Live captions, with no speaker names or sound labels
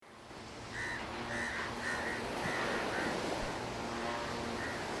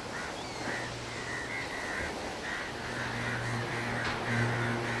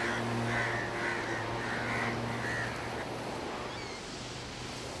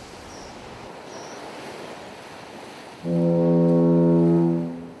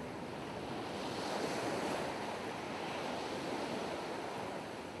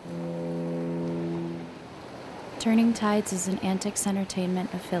Turning Tides is an Antics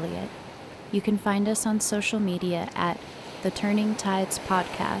Entertainment affiliate. You can find us on social media at The Turning Tides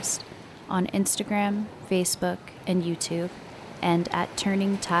Podcast on Instagram, Facebook, and YouTube, and at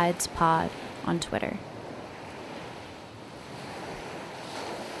Turning Tides Pod on Twitter.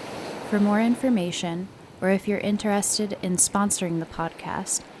 For more information, or if you're interested in sponsoring the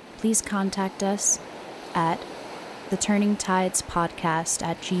podcast, please contact us at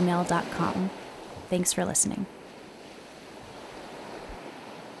theturningtidespodcast@gmail.com. Thanks for listening.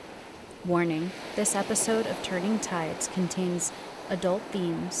 Warning, this episode of Turning Tides contains adult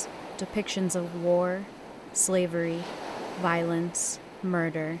themes, depictions of war, slavery, violence,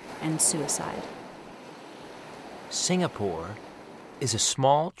 murder, and suicide. Singapore is a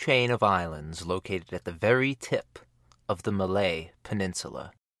small chain of islands located at the very tip of the Malay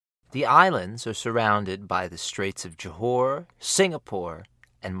Peninsula. The islands are surrounded by the Straits of Johor, Singapore,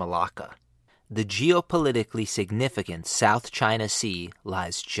 and Malacca. The geopolitically significant South China Sea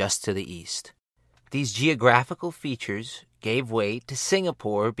lies just to the east. These geographical features gave way to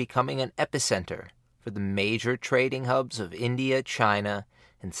Singapore becoming an epicenter for the major trading hubs of India, China,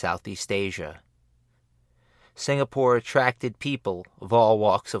 and Southeast Asia. Singapore attracted people of all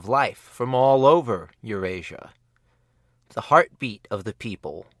walks of life from all over Eurasia. The heartbeat of the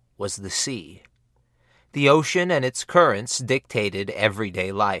people was the sea. The ocean and its currents dictated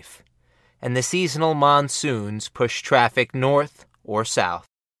everyday life, and the seasonal monsoons pushed traffic north or south.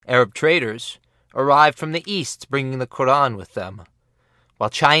 Arab traders arrived from the east bringing the Quran with them, while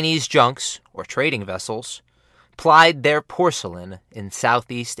Chinese junks, or trading vessels, plied their porcelain in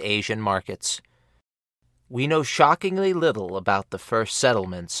Southeast Asian markets. We know shockingly little about the first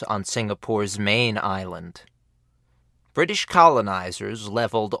settlements on Singapore's main island. British colonizers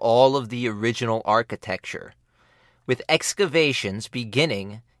leveled all of the original architecture, with excavations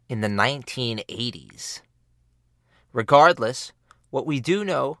beginning in the 1980s. Regardless, what we do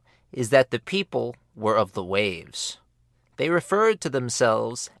know is that the people were of the waves. They referred to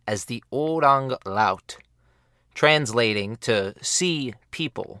themselves as the Orang Laut, translating to sea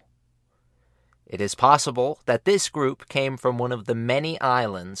people. It is possible that this group came from one of the many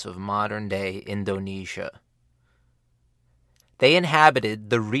islands of modern-day Indonesia. They inhabited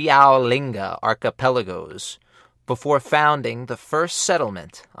the Riau Lingga archipelagos before founding the first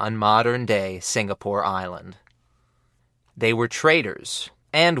settlement on modern-day Singapore Island. They were traders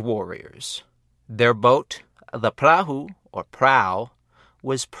and warriors. Their boat, the prahu, or prau,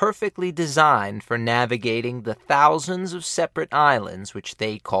 was perfectly designed for navigating the thousands of separate islands which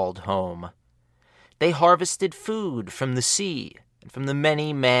they called home. They harvested food from the sea and from the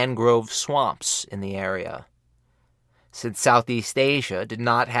many mangrove swamps in the area. Since Southeast Asia did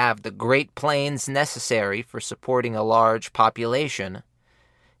not have the great plains necessary for supporting a large population,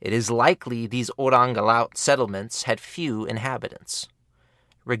 it is likely these Orang Laut settlements had few inhabitants.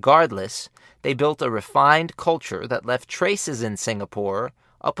 Regardless, they built a refined culture that left traces in Singapore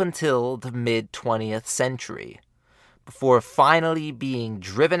up until the mid-20th century, before finally being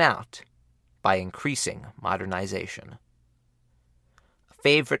driven out by increasing modernization. A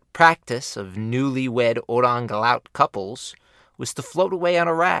favorite practice of newlywed Orang Laut couples was to float away on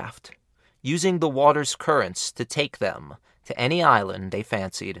a raft, using the water's currents to take them to any island they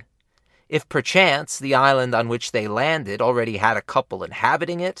fancied. If perchance the island on which they landed already had a couple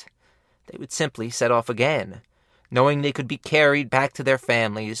inhabiting it, they would simply set off again, knowing they could be carried back to their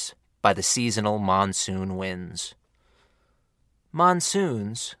families by the seasonal monsoon winds.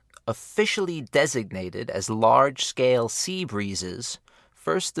 Monsoons, officially designated as large-scale sea breezes,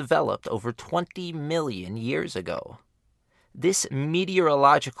 first developed over 20 million years ago. This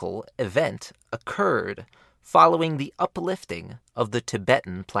meteorological event occurred following the uplifting of the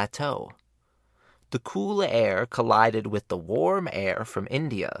Tibetan Plateau. The cool air collided with the warm air from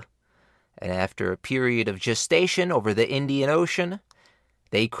India, and after a period of gestation over the Indian Ocean,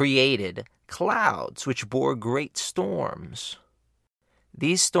 they created clouds which bore great storms.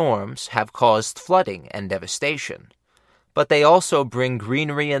 These storms have caused flooding and devastation, but they also bring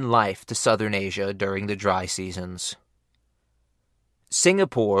greenery and life to southern Asia during the dry seasons.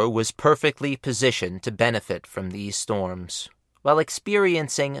 Singapore was perfectly positioned to benefit from these storms, while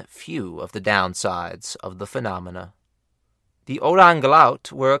experiencing few of the downsides of the phenomena. The Orang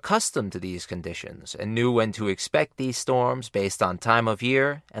Laut were accustomed to these conditions and knew when to expect these storms based on time of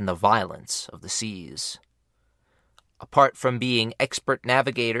year and the violence of the seas. Apart from being expert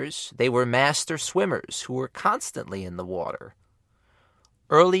navigators, they were master swimmers who were constantly in the water.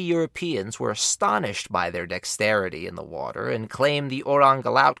 Early Europeans were astonished by their dexterity in the water and claimed the Orang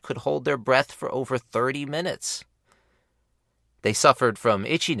Laut could hold their breath for over 30 minutes. They suffered from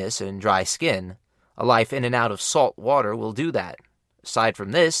itchiness and dry skin, A life in and out of salt water will do that. Aside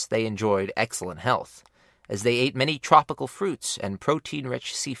from this, they enjoyed excellent health, as they ate many tropical fruits and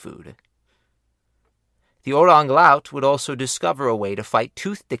protein-rich seafood. The Orang Laut would also discover a way to fight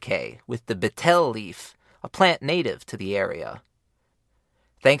tooth decay with the betel leaf, a plant native to the area.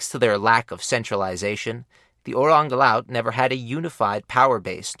 Thanks to their lack of centralization, the Orang Laut never had a unified power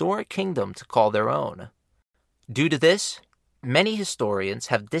base nor a kingdom to call their own. Due to this, many historians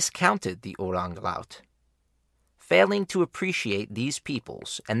have discounted the Orang Laut, failing to appreciate these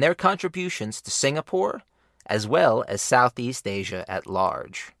peoples and their contributions to Singapore, as well as Southeast Asia at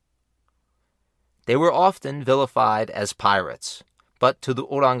large. They were often vilified as pirates, but to the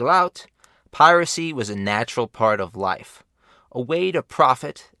Orang Laut, piracy was a natural part of life, a way to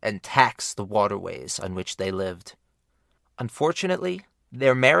profit and tax the waterways on which they lived. Unfortunately,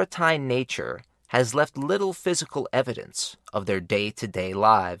 their maritime nature has left little physical evidence of their day-to-day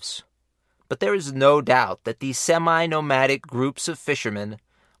lives. But there is no doubt that these semi-nomadic groups of fishermen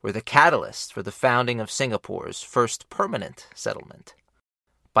were the catalyst for the founding of Singapore's first permanent settlement.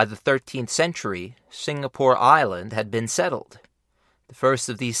 By the 13th century, Singapore Island had been settled. The first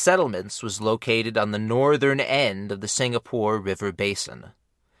of these settlements was located on the northern end of the Singapore River Basin.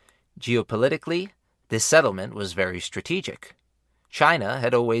 Geopolitically, this settlement was very strategic. China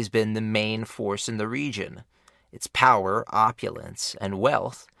had always been the main force in the region. Its power, opulence, and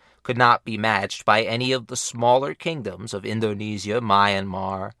wealth could not be matched by any of the smaller kingdoms of Indonesia,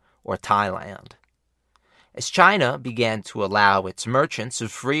 Myanmar, or Thailand. As China began to allow its merchants a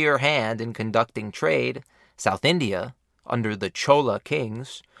freer hand in conducting trade, South India, under the Chola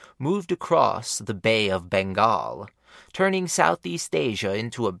kings, moved across the Bay of Bengal, turning Southeast Asia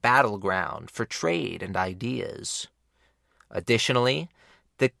into a battleground for trade and ideas. Additionally,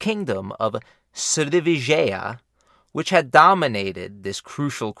 the kingdom of Srivijaya, which had dominated this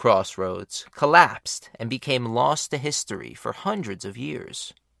crucial crossroads, collapsed and became lost to history for hundreds of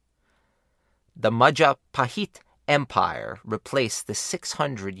years. The Majapahit Empire replaced the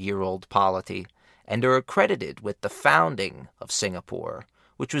 600-year-old polity and are accredited with the founding of Singapore,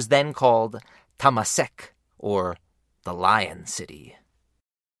 which was then called Temasek, or the Lion City.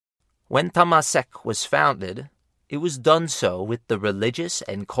 When Temasek was founded, it was done so with the religious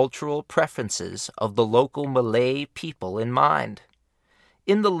and cultural preferences of the local Malay people in mind.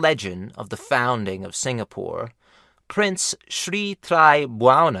 In the legend of the founding of Singapore, Prince Sri Tri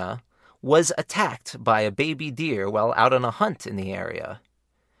Buana was attacked by a baby deer while out on a hunt in the area.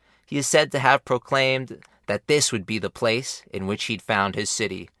 He is said to have proclaimed that this would be the place in which he'd found his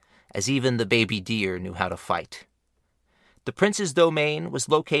city, as even the baby deer knew how to fight. The prince's domain was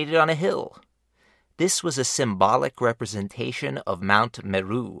located on a hill. This was a symbolic representation of Mount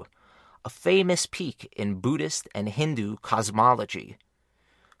Meru, a famous peak in Buddhist and Hindu cosmology.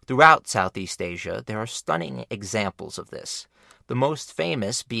 Throughout Southeast Asia, there are stunning examples of this, the most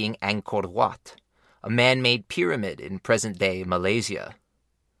famous being Angkor Wat, a man-made pyramid in present-day Malaysia.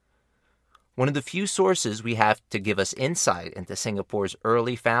 One of the few sources we have to give us insight into Singapore's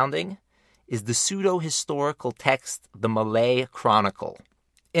early founding is the pseudo-historical text, the Malay Chronicle.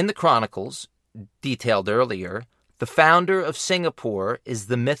 In the Chronicles, detailed earlier, the founder of Singapore is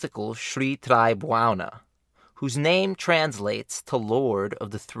the mythical Sri Tri Buana, whose name translates to Lord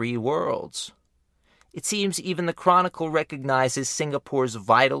of the Three Worlds. It seems even the Chronicle recognizes Singapore's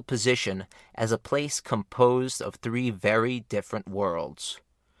vital position as a place composed of three very different worlds.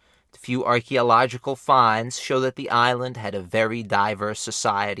 The few archaeological finds show that the island had a very diverse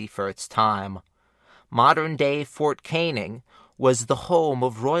society for its time. Modern-day Fort Canning was the home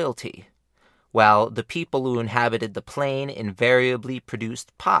of royalty, while the people who inhabited the plain invariably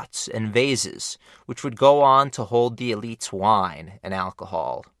produced pots and vases, which would go on to hold the elite's wine and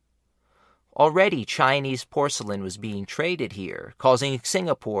alcohol. Already Chinese porcelain was being traded here, causing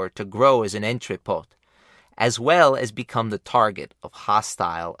Singapore to grow as an entrepot, as well as become the target of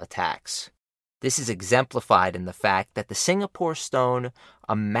hostile attacks. This is exemplified in the fact that the Singapore stone,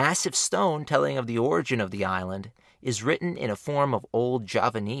 a massive stone telling of the origin of the island, is written in a form of Old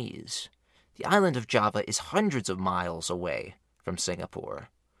Javanese. The island of Java is hundreds of miles away from Singapore.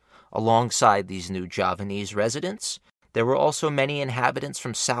 Alongside these new Javanese residents, there were also many inhabitants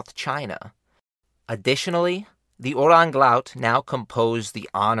from South China. Additionally, the Orang Laut now composed the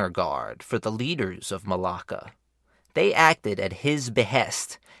honor guard for the leaders of Malacca. They acted at his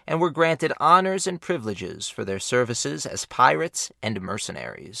behest and were granted honors and privileges for their services as pirates and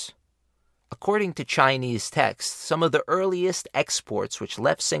mercenaries. According to Chinese texts, some of the earliest exports which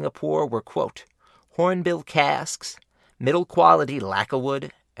left Singapore were, quote, hornbill casks, middle-quality lacquer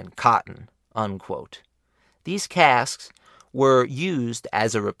wood, and cotton, unquote. These casks were used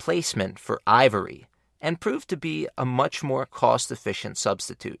as a replacement for ivory and proved to be a much more cost-efficient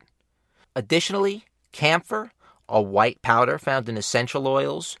substitute. Additionally, camphor, a white powder found in essential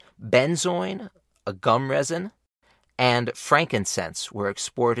oils, benzoin, a gum resin, and frankincense were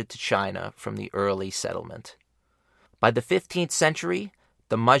exported to China from the early settlement. By the 15th century,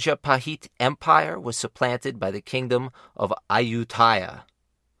 the Majapahit Empire was supplanted by the kingdom of Ayutthaya,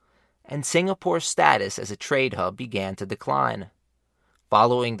 and Singapore's status as a trade hub began to decline.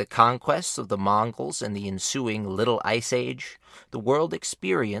 Following the conquests of the Mongols and the ensuing Little Ice Age, the world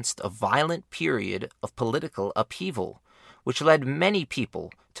experienced a violent period of political upheaval, which led many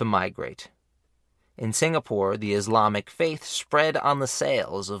people to migrate. In Singapore, the Islamic faith spread on the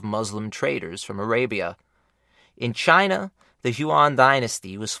sails of Muslim traders from Arabia. In China, the Yuan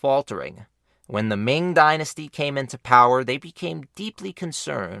dynasty was faltering. When the Ming dynasty came into power, they became deeply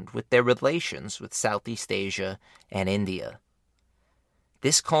concerned with their relations with Southeast Asia and India.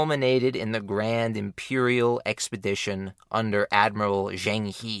 This culminated in the Grand Imperial Expedition under Admiral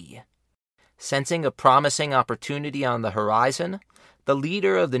Zheng He. Sensing a promising opportunity on the horizon, the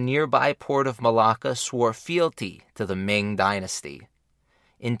leader of the nearby port of Malacca swore fealty to the Ming dynasty.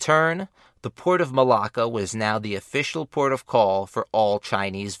 In turn, the port of Malacca was now the official port of call for all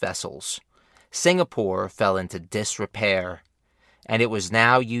Chinese vessels. Singapore fell into disrepair, and it was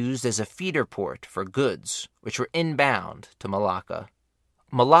now used as a feeder port for goods which were inbound to Malacca.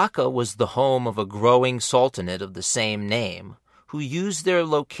 Malacca was the home of a growing sultanate of the same name, who used their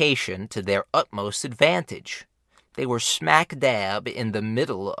location to their utmost advantage. They were smack dab in the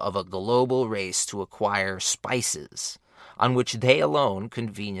middle of a global race to acquire spices, on which they alone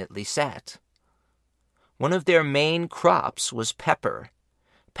conveniently sat. One of their main crops was pepper.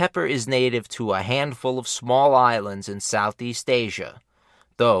 Pepper is native to a handful of small islands in Southeast Asia,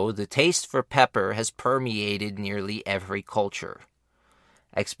 though the taste for pepper has permeated nearly every culture.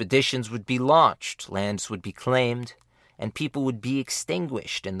 Expeditions would be launched, lands would be claimed, and people would be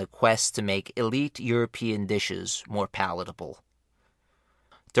extinguished in the quest to make elite European dishes more palatable.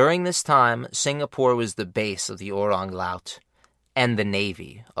 During this time, Singapore was the base of the Orang Laut and the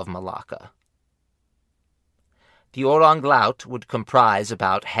navy of Malacca. The Orang Laut would comprise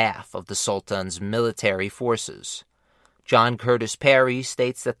about half of the Sultan's military forces. John Curtis Parry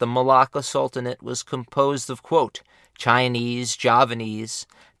states that the Malacca Sultanate was composed of, quote, Chinese, Javanese,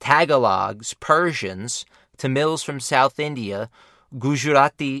 Tagalogs, Persians, Tamils from South India,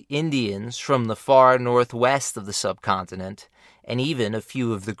 Gujarati Indians from the far northwest of the subcontinent, and even a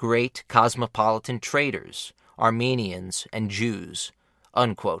few of the great cosmopolitan traders, Armenians and Jews,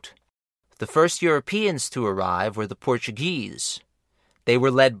 unquote. The first Europeans to arrive were the Portuguese. They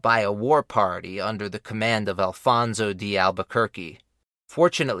were led by a war party under the command of Alfonso de Albuquerque.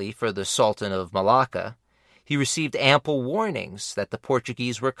 Fortunately for the Sultan of Malacca, he received ample warnings that the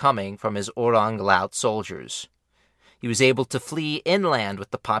Portuguese were coming from his Orang Laut soldiers. He was able to flee inland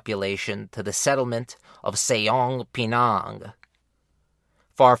with the population to the settlement of Sayong Pinang.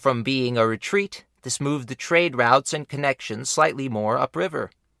 Far from being a retreat, this moved the trade routes and connections slightly more upriver.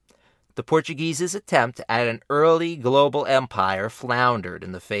 The Portuguese' attempt at an early global empire floundered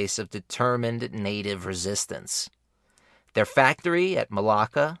in the face of determined native resistance. Their factory at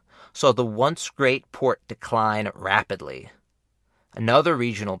Malacca saw the once great port decline rapidly. Another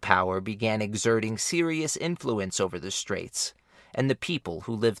regional power began exerting serious influence over the straits and the people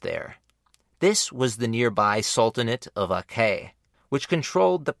who lived there. This was the nearby Sultanate of Aceh, which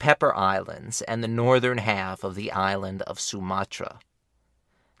controlled the Pepper Islands and the northern half of the island of Sumatra.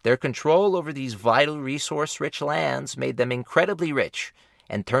 Their control over these vital resource-rich lands made them incredibly rich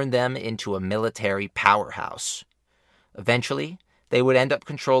and turned them into a military powerhouse. Eventually, they would end up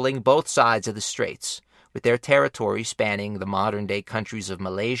controlling both sides of the straits, with their territory spanning the modern-day countries of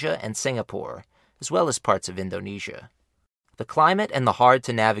Malaysia and Singapore, as well as parts of Indonesia. The climate and the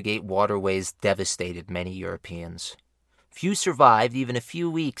hard-to-navigate waterways devastated many Europeans. Few survived even a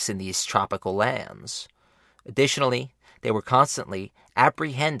few weeks in these tropical lands. Additionally, they were constantly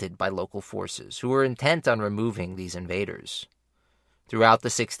apprehended by local forces who were intent on removing these invaders. Throughout the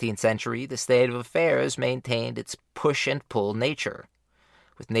 16th century, the state of affairs maintained its push-and-pull nature,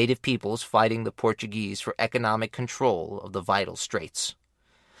 with native peoples fighting the Portuguese for economic control of the vital straits.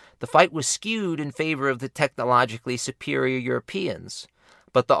 The fight was skewed in favor of the technologically superior Europeans,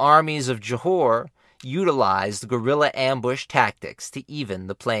 but the armies of Johor utilized guerrilla ambush tactics to even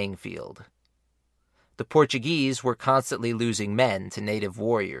the playing field. The Portuguese were constantly losing men to native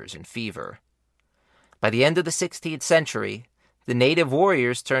warriors and fever. By the end of the 16th century, the native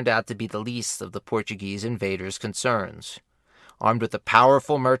warriors turned out to be the least of the Portuguese invaders' concerns. Armed with a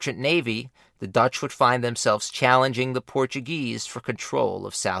powerful merchant navy, the Dutch would find themselves challenging the Portuguese for control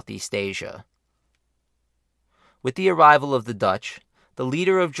of Southeast Asia. With the arrival of the Dutch, the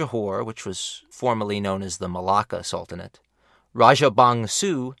leader of Johor, which was formerly known as the Malacca Sultanate, Raja Bang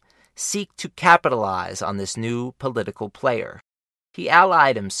Su, seeked to capitalize on this new political player. He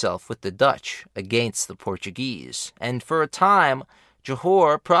allied himself with the Dutch against the Portuguese, and for a time,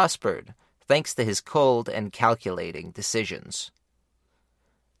 Johor prospered, thanks to his cold and calculating decisions.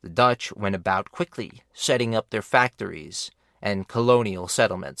 The Dutch went about quickly, setting up their factories and colonial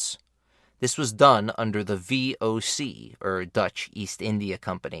settlements. This was done under the VOC, or Dutch East India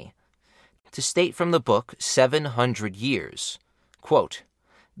Company. To state from the book 700 Years, quote,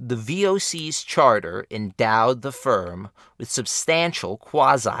 "The VOC's charter endowed the firm with substantial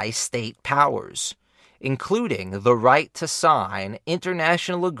quasi-state powers, including the right to sign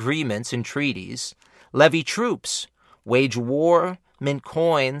international agreements and treaties, levy troops, wage war, mint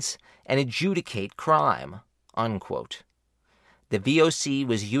coins, and adjudicate crime," unquote. The VOC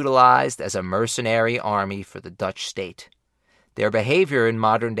was utilized as a mercenary army for the Dutch state. Their behavior in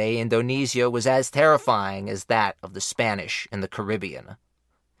modern-day Indonesia was as terrifying as that of the Spanish in the Caribbean.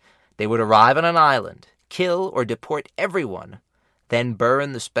 They would arrive on an island, kill or deport everyone, then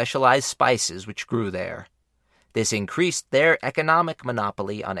burn the specialized spices which grew there. This increased their economic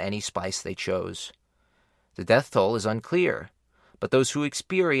monopoly on any spice they chose. The death toll is unclear, but those who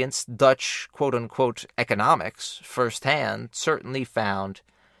experienced Dutch quote-unquote economics firsthand certainly found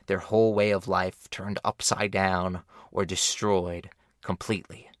their whole way of life turned upside down or destroyed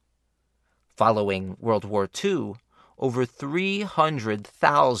completely. Following World War II, over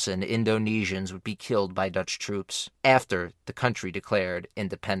 300,000 Indonesians would be killed by Dutch troops after the country declared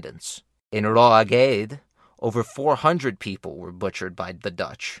independence. In Roagede, over 400 people were butchered by the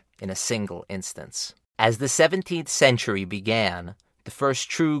Dutch in a single instance. As the 17th century began, the first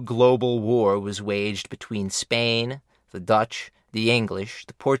true global war was waged between Spain, the Dutch, the English,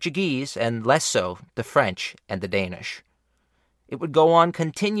 the Portuguese, and less so, the French and the Danish. It would go on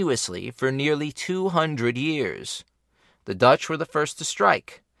continuously for nearly 200 years. The Dutch were the first to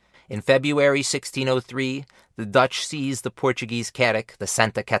strike. In February 1603, the Dutch seized the Portuguese carrack, the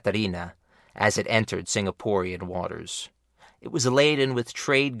Santa Catarina, as it entered Singaporean waters. It was laden with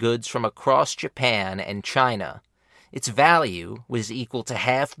trade goods from across Japan and China. Its value was equal to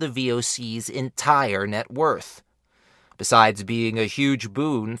half the VOC's entire net worth. Besides being a huge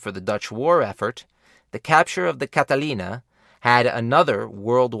boon for the Dutch war effort, the capture of the Catalina had another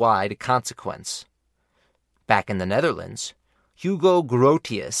worldwide consequence. Back in the Netherlands, Hugo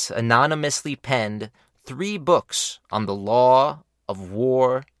Grotius anonymously penned 3 books on the law of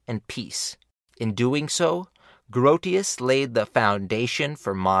war and peace. In doing so, Grotius laid the foundation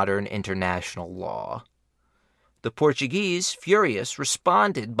for modern international law. The Portuguese, furious,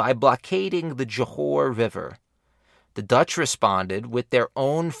 responded by blockading the Johor River. The Dutch responded with their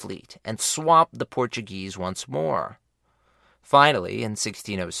own fleet and swamped the Portuguese once more. Finally, in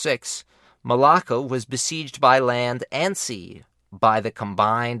 1606, Malacca was besieged by land and sea by the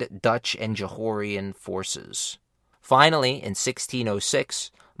combined Dutch and Johorian forces. Finally, in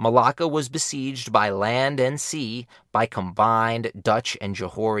 1606, Malacca was besieged by land and sea by combined Dutch and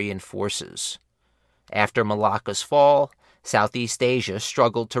Johorian forces. After Malacca's fall, Southeast Asia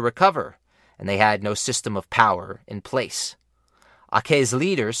struggled to recover, and they had no system of power in place. Aceh's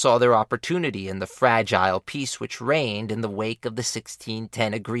leaders saw their opportunity in the fragile peace which reigned in the wake of the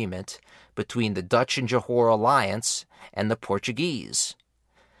 1610 agreement between the Dutch and Johor alliance and the Portuguese.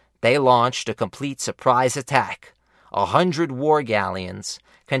 They launched a complete surprise attack, 100 war galleons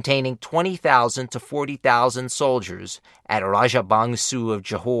containing 20,000 to 40,000 soldiers at Raja Bang Su of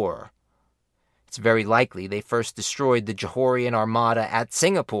Johor. It's very likely they first destroyed the Johorian armada at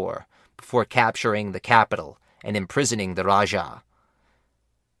Singapore before capturing the capital and imprisoning the Raja.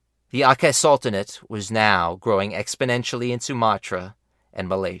 The Aceh Sultanate was now growing exponentially in Sumatra and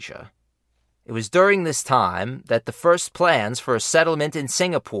Malaysia. It was during this time that the first plans for a settlement in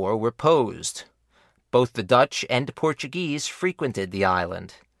Singapore were posed. Both the Dutch and Portuguese frequented the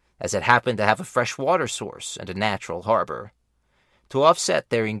island, as it happened to have a fresh water source and a natural harbor. To offset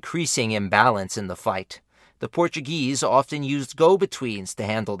their increasing imbalance in the fight, the Portuguese often used go-betweens to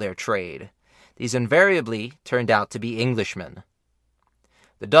handle their trade. These invariably turned out to be Englishmen.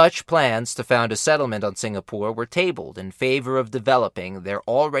 The Dutch plans to found a settlement on Singapore were tabled in favor of developing their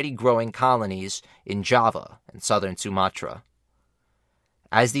already growing colonies in Java and southern Sumatra.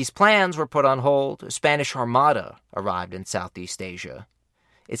 As these plans were put on hold, a Spanish armada arrived in Southeast Asia.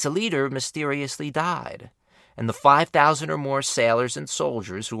 Its leader mysteriously died, and the 5,000 or more sailors and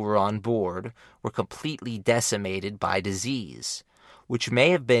soldiers who were on board were completely decimated by disease, which may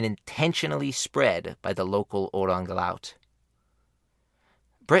have been intentionally spread by the local orang laut.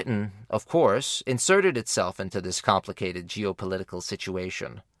 Britain, of course, inserted itself into this complicated geopolitical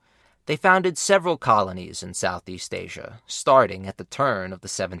situation. They founded several colonies in Southeast Asia, starting at the turn of the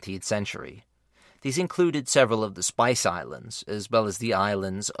 17th century. These included several of the Spice Islands, as well as the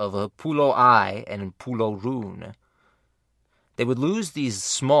islands of Pulo Ai and Pulo Rune. They would lose these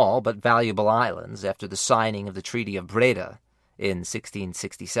small but valuable islands after the signing of the Treaty of Breda in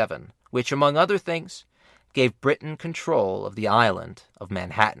 1667, which, among other things, gave Britain control of the island of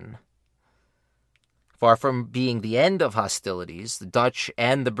Manhattan. Far from being the end of hostilities, the Dutch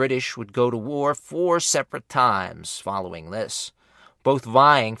and the British would go to war 4 separate times following this, both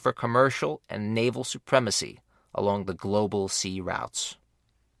vying for commercial and naval supremacy along the global sea routes.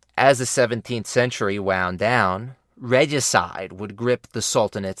 As the 17th century wound down, regicide would grip the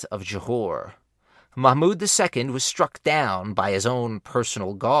Sultanate of Johor. Mahmud II was struck down by his own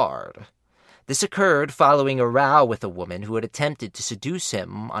personal guard. This occurred following a row with a woman who had attempted to seduce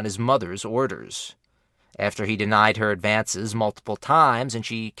him on his mother's orders. After he denied her advances multiple times and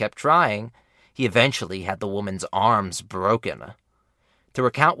she kept trying, he eventually had the woman's arms broken. To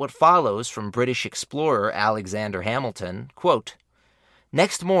recount what follows from British explorer Alexander Hamilton, quote,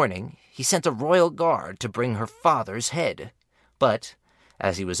 "Next morning, he sent a royal guard to bring her father's head. But,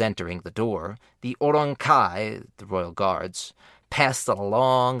 as he was entering the door, the Orang Kai, the royal guards, passed a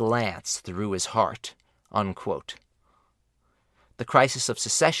long lance through his heart." Unquote. The crisis of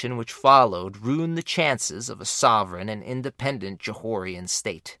secession which followed ruined the chances of a sovereign and independent Johorian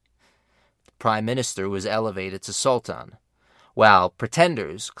state. The prime minister was elevated to sultan, while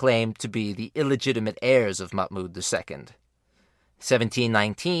pretenders claimed to be the illegitimate heirs of Mahmud II.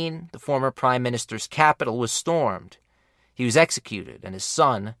 1719, the former prime minister's capital was stormed. He was executed, and his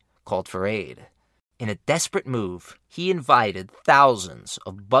son called for aid. In a desperate move, he invited thousands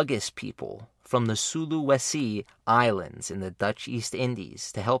of Bugis people from the Sulawesi Islands in the Dutch East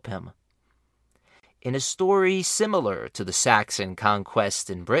Indies to help him. In a story similar to the Saxon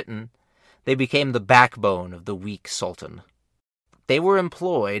conquest in Britain, they became the backbone of the weak sultan. They were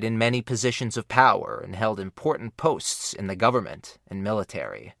employed in many positions of power and held important posts in the government and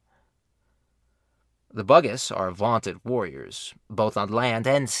military. The Bugis are vaunted warriors, both on land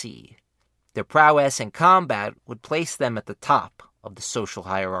and sea. Their prowess in combat would place them at the top of the social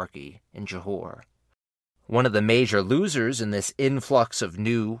hierarchy in Johor. One of the major losers in this influx of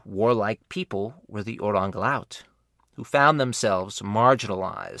new, warlike people were the Orang Laut, who found themselves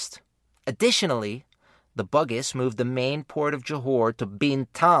marginalized. Additionally, the Bugis moved the main port of Johor to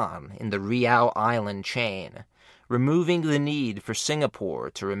Bintan in the Riau Island chain, removing the need for Singapore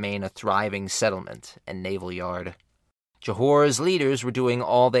to remain a thriving settlement and naval yard. Johor's leaders were doing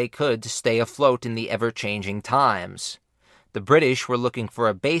all they could to stay afloat in the ever-changing times. The British were looking for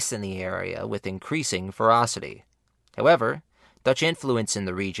a base in the area with increasing ferocity. However, Dutch influence in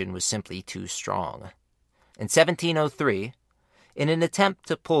the region was simply too strong. In 1703, in an attempt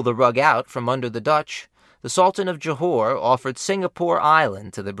to pull the rug out from under the Dutch, the Sultan of Johor offered Singapore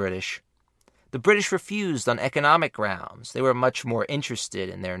Island to the British. The British refused on economic grounds. They were much more interested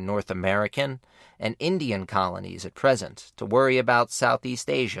in their North American and Indian colonies at present, to worry about Southeast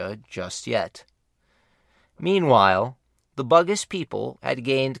Asia just yet. Meanwhile, the Bugis people had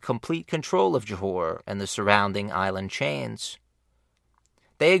gained complete control of Johor and the surrounding island chains.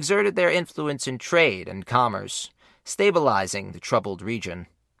 They exerted their influence in trade and commerce, stabilizing the troubled region.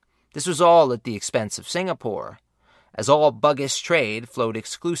 This was all at the expense of Singapore, as all Bugis trade flowed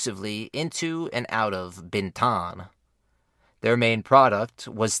exclusively into and out of Bintan. Their main product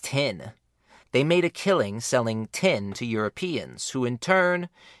was tin. They made a killing selling tin to Europeans, who in turn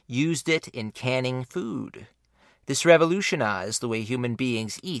used it in canning food. This revolutionized the way human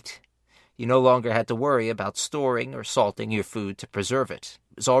beings eat. You no longer had to worry about storing or salting your food to preserve it.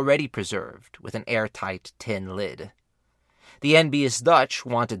 It was already preserved with an airtight tin lid. The envious Dutch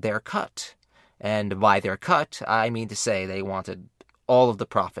wanted their cut, and by their cut, I mean to say they wanted all of the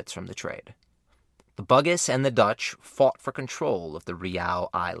profits from the trade. The Bugis and the Dutch fought for control of the Riau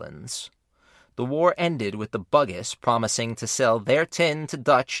Islands. The war ended with the Bugis promising to sell their tin to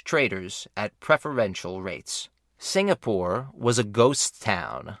Dutch traders at preferential rates. Singapore was a ghost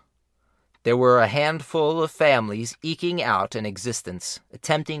town. There were a handful of families eking out an existence,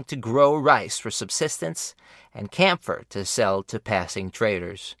 attempting to grow rice for subsistence and camphor to sell to passing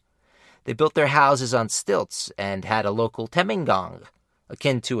traders. They built their houses on stilts and had a local temenggang,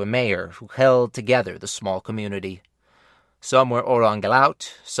 akin to a mayor, who held together the small community. Some were Orang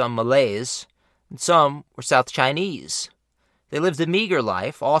Laut, some Malays, and some were South Chinese. They lived a meager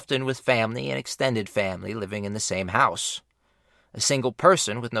life, often with family and extended family living in the same house. A single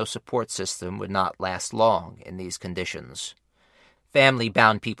person with no support system would not last long in these conditions. Family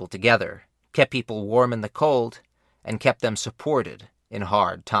bound people together, kept people warm in the cold, and kept them supported in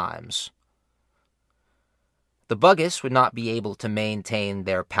hard times. The Bugis would not be able to maintain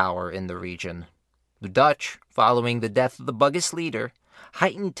their power in the region. The Dutch, following the death of the Bugis leader,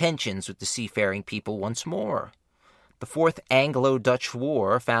 heightened tensions with the seafaring people once more. The Fourth Anglo-Dutch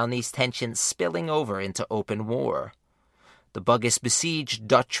War found these tensions spilling over into open war. The Bugis besieged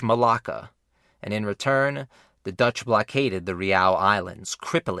Dutch Malacca, and in return, the Dutch blockaded the Riau Islands,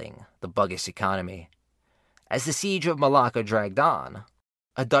 crippling the Bugis economy. As the siege of Malacca dragged on,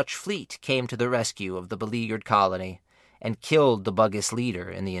 a Dutch fleet came to the rescue of the beleaguered colony and killed the Bugis leader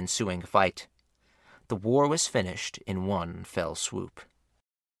in the ensuing fight. The war was finished in one fell swoop.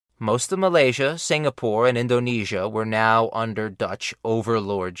 Most of Malaysia, Singapore, and Indonesia were now under Dutch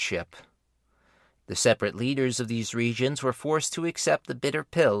overlordship. The separate leaders of these regions were forced to accept the bitter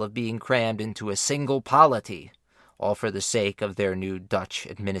pill of being crammed into a single polity, all for the sake of their new Dutch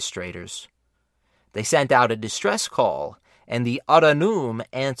administrators. They sent out a distress call, and the Aranum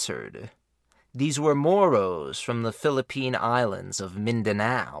answered. These were Moros from the Philippine islands of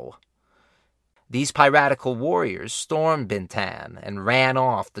Mindanao. These piratical warriors stormed Bintan and ran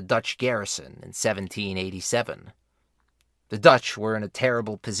off the Dutch garrison in 1787. The Dutch were in a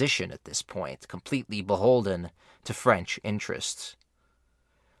terrible position at this point, completely beholden to French interests.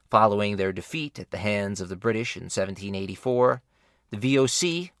 Following their defeat at the hands of the British in 1784, the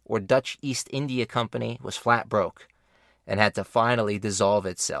VOC, or Dutch East India Company, was flat broke and had to finally dissolve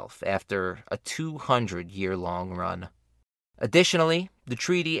itself after a 200-year-long run. Additionally, the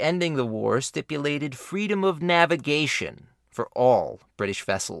treaty ending the war stipulated freedom of navigation for all British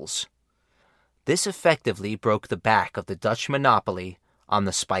vessels. This effectively broke the back of the Dutch monopoly on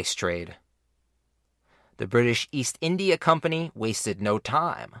the spice trade. The British East India Company wasted no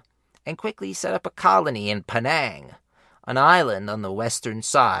time and quickly set up a colony in Penang, an island on the western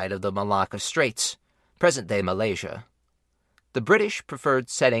side of the Malacca Straits, present-day Malaysia. The British preferred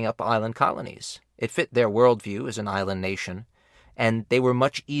setting up island colonies. It fit their worldview as an island nation, and they were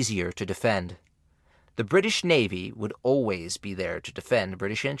much easier to defend. The British Navy would always be there to defend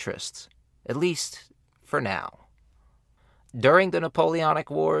British interests, at least for now. During the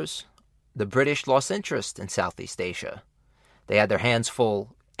Napoleonic Wars, the British lost interest in Southeast Asia. They had their hands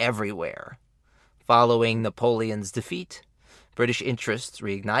full everywhere. Following Napoleon's defeat, British interests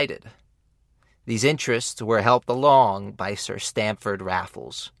reignited. These interests were helped along by Sir Stamford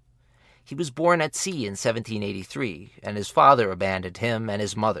Raffles. He was born at sea in 1783, and his father abandoned him and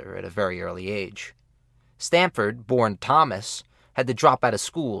his mother at a very early age. Stamford, born Thomas, had to drop out of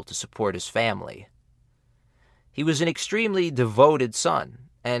school to support his family. He was an extremely devoted son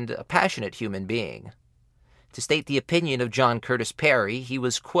and a passionate human being. To state the opinion of John Curtis Perry, he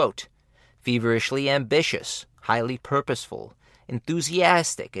was, quote, feverishly ambitious, highly purposeful,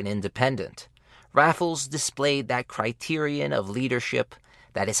 enthusiastic, and independent. Raffles displayed that criterion of leadership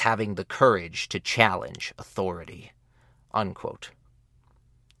that is having the courage to challenge authority, unquote.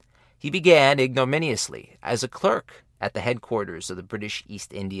 He began ignominiously as a clerk at the headquarters of the British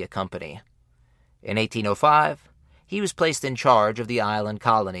East India Company. In 1805, he was placed in charge of the island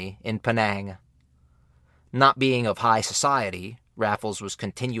colony in Penang. Not being of high society, Raffles was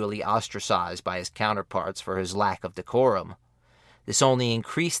continually ostracized by his counterparts for his lack of decorum. This only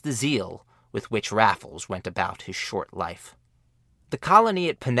increased the zeal with which Raffles went about his short life. The colony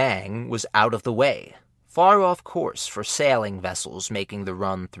at Penang was out of the way, far off course for sailing vessels making the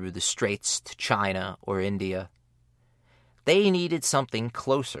run through the straits to China or India. They needed something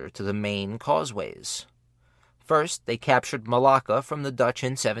closer to the main causeways. First, they captured Malacca from the Dutch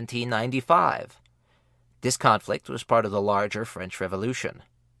in 1795. This conflict was part of the larger French Revolution.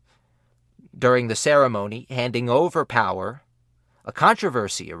 During the ceremony handing over power, a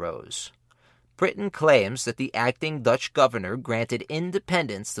controversy arose. Britain claims that the acting Dutch governor granted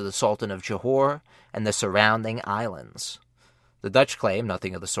independence to the Sultan of Johor and the surrounding islands. The Dutch claim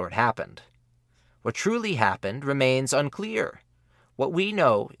nothing of the sort happened. What truly happened remains unclear. What we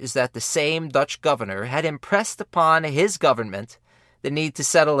know is that the same Dutch governor had impressed upon his government the need to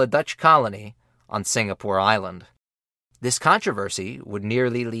settle a Dutch colony on Singapore Island. This controversy would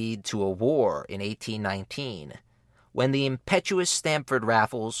nearly lead to a war in 1819, when the impetuous Stamford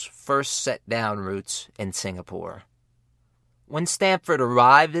Raffles first set down roots in Singapore. When Stamford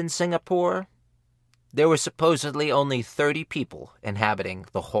arrived in Singapore, there were supposedly only 30 people inhabiting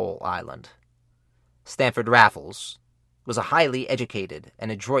the whole island. Stamford Raffles was a highly educated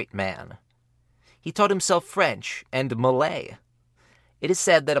and adroit man. He taught himself French and Malay. It is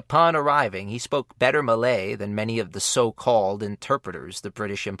said that upon arriving he spoke better Malay than many of the so-called interpreters the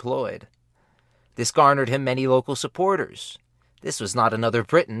British employed. This garnered him many local supporters. This was not another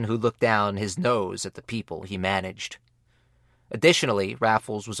Briton who looked down his nose at the people he managed. Additionally,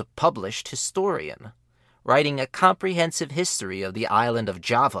 Raffles was a published historian, writing a comprehensive history of the island of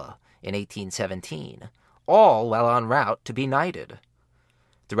Java in 1817, all while en route to be knighted.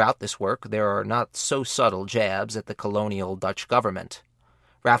 Throughout this work, there are not so subtle jabs at the colonial Dutch government.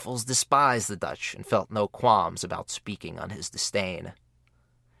 Raffles despised the Dutch and felt no qualms about speaking on his disdain.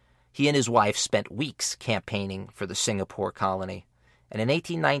 He and his wife spent weeks campaigning for the Singapore colony, and in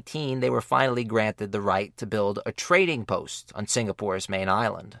 1819 they were finally granted the right to build a trading post on Singapore's main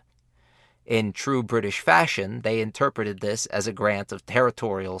island. In true British fashion, they interpreted this as a grant of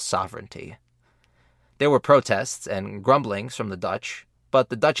territorial sovereignty. There were protests and grumblings from the Dutch, but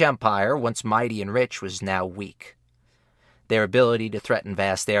the Dutch Empire, once mighty and rich, was now weak. Their ability to threaten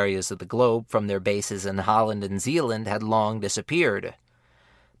vast areas of the globe from their bases in Holland and Zealand had long disappeared.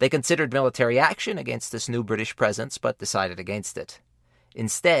 They considered military action against this new British presence, but decided against it.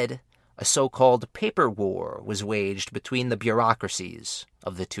 Instead, a so-called paper war was waged between the bureaucracies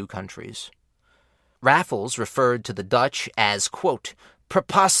of the two countries. Raffles referred to the Dutch as, quote,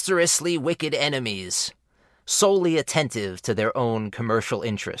 preposterously wicked enemies, solely attentive to their own commercial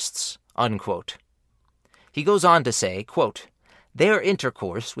interests, unquote. He goes on to say, quote, their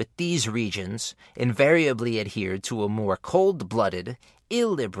intercourse with these regions invariably adhered to a more cold-blooded,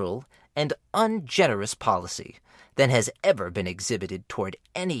 illiberal, and ungenerous policy than has ever been exhibited toward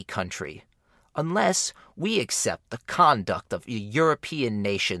any country, unless we accept the conduct of European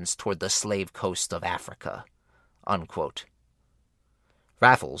nations toward the slave coast of Africa, unquote.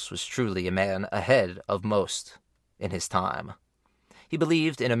 Raffles was truly a man ahead of most in his time. He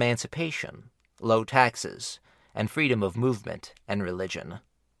believed in emancipation, low taxes, and freedom of movement and religion.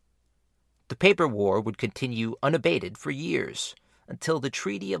 The paper war would continue unabated for years, until the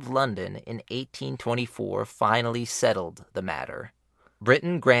Treaty of London in 1824 finally settled the matter.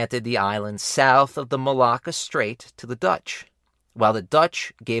 Britain granted the islands south of the Malacca Strait to the Dutch, while the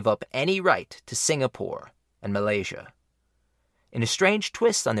Dutch gave up any right to Singapore and Malaysia. In a strange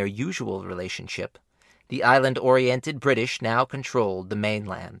twist on their usual relationship, the island-oriented British now controlled the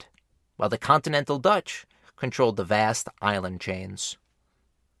mainland, while the continental Dutch controlled the vast island chains.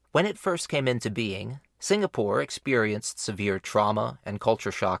 When it first came into being, Singapore experienced severe trauma and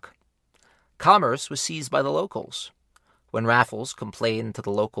culture shock. Commerce was seized by the locals. When Raffles complained to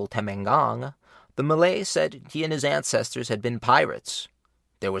the local Temenggong, the Malay said he and his ancestors had been pirates.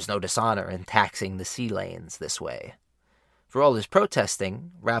 There was no dishonor in taxing the sea lanes this way. For all his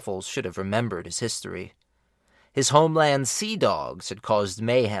protesting, Raffles should have remembered his history. His homeland sea dogs had caused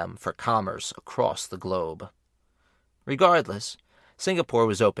mayhem for commerce across the globe. Regardless, Singapore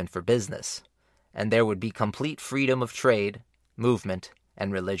was open for business, and there would be complete freedom of trade, movement,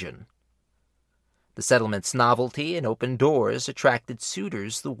 and religion. The settlement's novelty and open doors attracted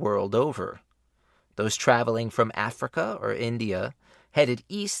suitors the world over. Those traveling from Africa or India headed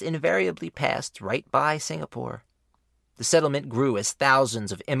east invariably passed right by Singapore. The settlement grew as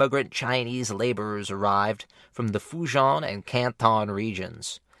thousands of immigrant Chinese laborers arrived from the Fujian and Canton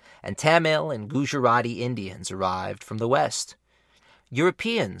regions, and Tamil and Gujarati Indians arrived from the west.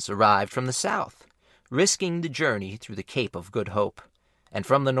 Europeans arrived from the south, risking the journey through the Cape of Good Hope, and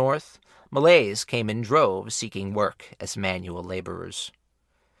from the north, Malays came in droves seeking work as manual laborers.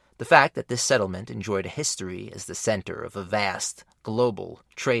 The fact that this settlement enjoyed a history as the center of a vast, global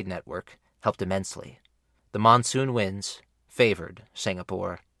trade network helped immensely. The monsoon winds favored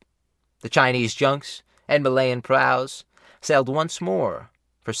Singapore. The Chinese junks and Malayan praus sailed once more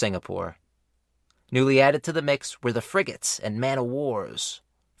for Singapore. Newly added to the mix were the frigates and man-o'-wars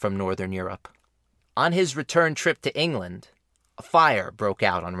from Northern Europe. On his return trip to England, a fire broke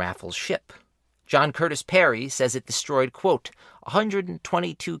out on Raffles' ship. John Curtis Perry says it destroyed, quote,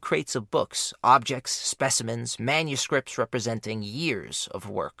 122 crates of books, objects, specimens, manuscripts representing years of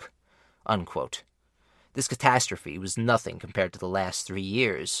work, unquote. This catastrophe was nothing compared to the last 3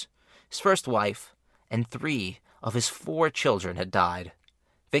 years. His first wife and 3 of his 4 children had died,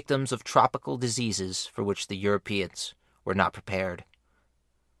 victims of tropical diseases for which the Europeans were not prepared.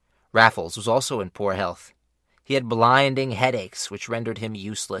 Raffles was also in poor health. He had blinding headaches which rendered him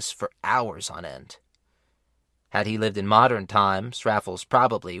useless for hours on end. Had he lived in modern times, Raffles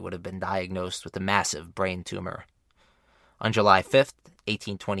probably would have been diagnosed with a massive brain tumor. On July 5th,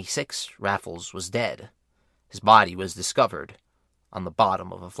 1826, Raffles was dead. His body was discovered on the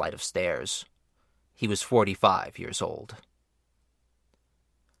bottom of a flight of stairs. He was 45 years old.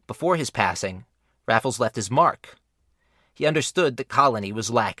 Before his passing, Raffles left his mark. He understood the colony was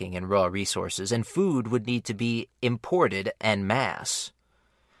lacking in raw resources, and food would need to be imported en masse.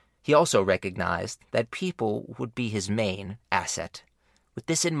 He also recognized that people would be his main asset. With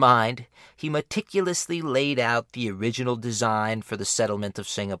this in mind, he meticulously laid out the original design for the settlement of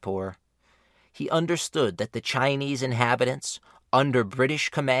Singapore. He understood that the Chinese inhabitants, under British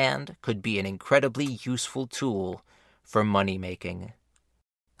command, could be an incredibly useful tool for money-making.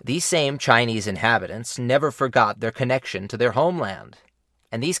 These same Chinese inhabitants never forgot their connection to their homeland,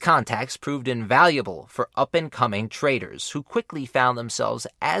 and these contacts proved invaluable for up-and-coming traders who quickly found themselves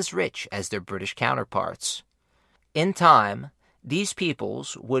as rich as their British counterparts. In time, these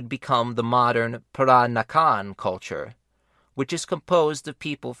peoples would become the modern Peranakan culture, which is composed of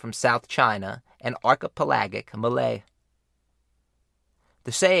people from South China and archipelagic Malay.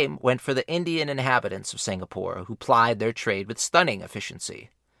 The same went for the Indian inhabitants of Singapore, who plied their trade with stunning efficiency.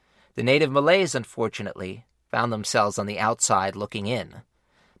 The native Malays, unfortunately, found themselves on the outside looking in.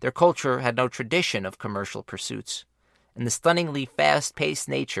 Their culture had no tradition of commercial pursuits, and the stunningly fast-paced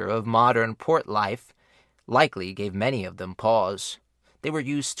nature of modern port life likely gave many of them pause. They were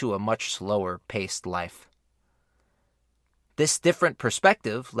used to a much slower-paced life. This different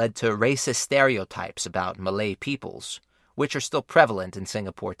perspective led to racist stereotypes about Malay peoples, which are still prevalent in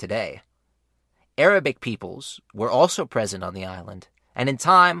Singapore today. Arabic peoples were also present on the island, and in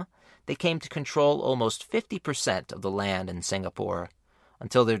time, they came to control almost 50% of the land in Singapore,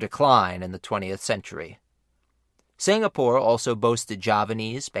 until their decline in the 20th century. Singapore also boasted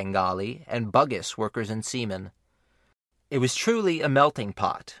Javanese, Bengali, and Bugis workers and seamen. It was truly a melting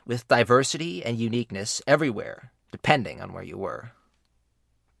pot, with diversity and uniqueness everywhere, depending on where you were.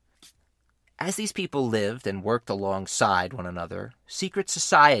 As these people lived and worked alongside one another, secret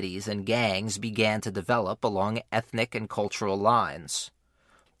societies and gangs began to develop along ethnic and cultural lines.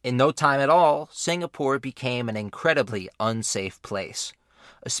 In no time at all, Singapore became an incredibly unsafe place,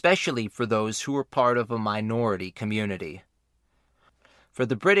 especially for those who were part of a minority community. For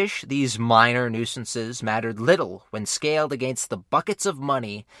the British, these minor nuisances mattered little when scaled against the buckets of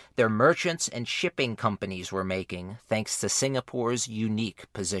money their merchants and shipping companies were making, thanks to Singapore's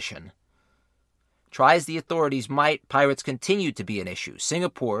unique position. Try as the authorities might, pirates continued to be an issue.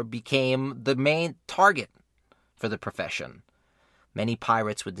 Singapore became the main target for the profession. Many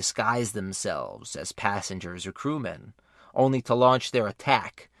pirates would disguise themselves as passengers or crewmen, only to launch their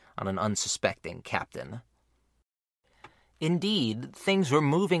attack on an unsuspecting captain. Indeed, things were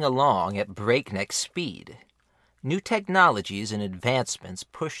moving along at breakneck speed. New technologies and advancements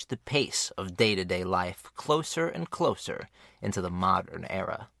pushed the pace of day-to-day life closer and closer into the modern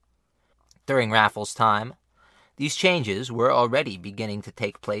era. During Raffles' time, these changes were already beginning to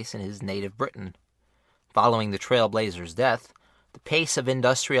take place in his native Britain. Following the Trailblazers' death, the pace of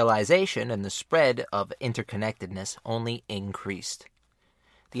industrialization and the spread of interconnectedness only increased.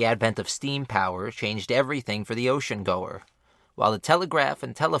 The advent of steam power changed everything for the ocean-goer, while the telegraph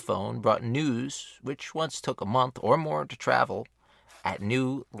and telephone brought news which once took a month or more to travel at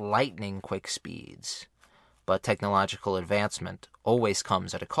new lightning-quick speeds. But technological advancement always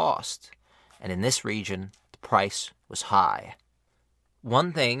comes at a cost, and in this region, the price was high.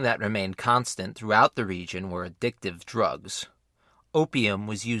 One thing that remained constant throughout the region were addictive drugs. Opium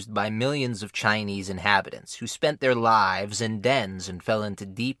was used by millions of Chinese inhabitants who spent their lives in dens and fell into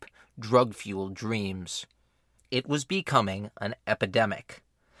deep, drug-fueled dreams. It was becoming an epidemic,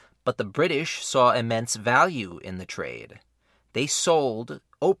 but the British saw immense value in the trade. They sold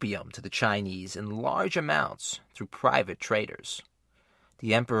opium to the Chinese in large amounts through private traders.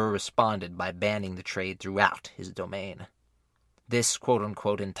 The emperor responded by banning the trade throughout his domain. This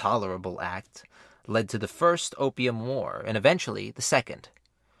quote-unquote intolerable act led to the First Opium War, and eventually the Second.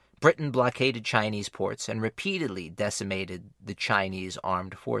 Britain blockaded Chinese ports and repeatedly decimated the Chinese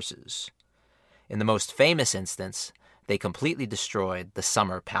armed forces. In the most famous instance, they completely destroyed the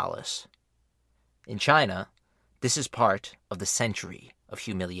Summer Palace. In China, this is part of the century of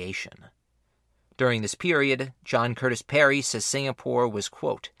humiliation. During this period, John Curtis Perry says Singapore was,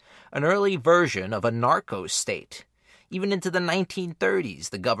 quote, an early version of a narco-state. Even into the 1930s,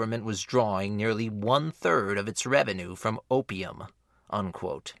 the government was drawing nearly 1/3 of its revenue from opium,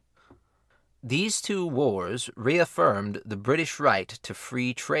 unquote. These two wars reaffirmed the British right to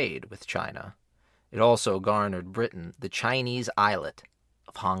free trade with China. It also garnered Britain the Chinese islet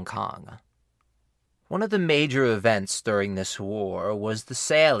of Hong Kong. One of the major events during this war was the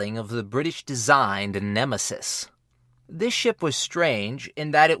sailing of the British-designed Nemesis. This ship was strange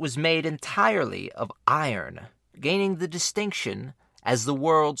in that it was made entirely of iron, gaining the distinction as the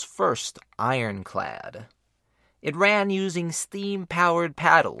world's first ironclad. It ran using steam-powered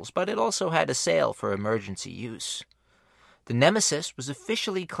paddles, but it also had a sail for emergency use. The Nemesis was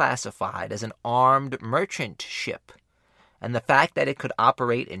officially classified as an armed merchant ship, and the fact that it could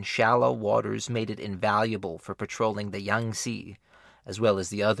operate in shallow waters made it invaluable for patrolling the Yangtze, as well as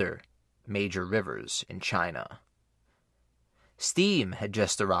the other major rivers in China. Steam had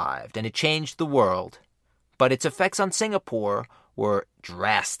just arrived, and it changed the world, but its effects on Singapore were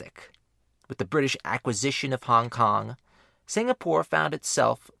drastic. With the British acquisition of Hong Kong, Singapore found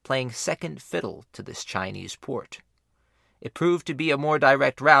itself playing second fiddle to this Chinese port. It proved to be a more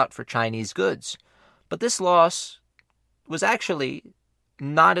direct route for Chinese goods, but this loss was actually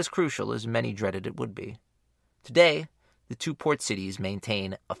not as crucial as many dreaded it would be. Today, the two port cities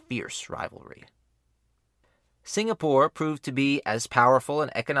maintain a fierce rivalry. Singapore proved to be as powerful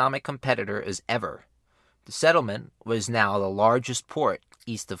an economic competitor as ever. The settlement was now the largest port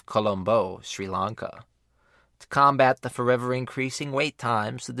east of Colombo, Sri Lanka. To combat the forever increasing wait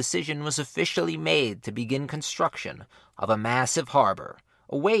times, the decision was officially made to begin construction of a massive harbor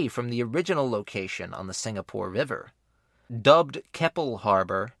away from the original location on the Singapore River. Dubbed Keppel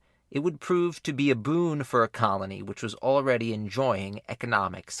Harbor, it would prove to be a boon for a colony which was already enjoying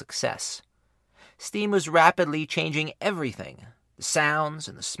economic success. Steam was rapidly changing everything. The sounds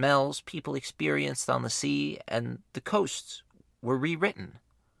and the smells people experienced on the sea and the coasts were rewritten.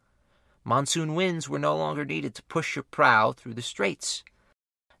 Monsoon winds were no longer needed to push your prow through the straits.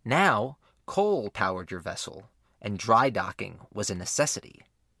 Now, coal powered your vessel, and dry docking was a necessity.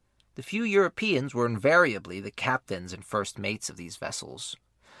 The few Europeans were invariably the captains and first mates of these vessels.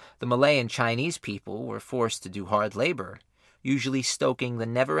 The Malay and Chinese people were forced to do hard labor, usually stoking the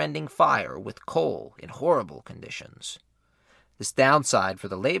never-ending fire with coal in horrible conditions. This downside for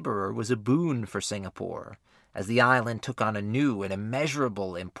the laborer was a boon for Singapore, as the island took on a new and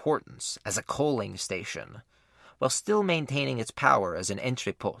immeasurable importance as a coaling station, while still maintaining its power as an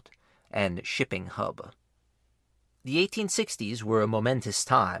entrepôt and shipping hub. The 1860s were a momentous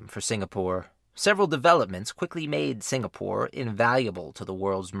time for Singapore. Several developments quickly made Singapore invaluable to the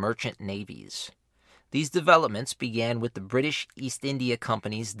world's merchant navies. These developments began with the British East India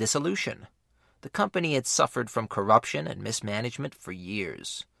Company's dissolution. The company had suffered from corruption and mismanagement for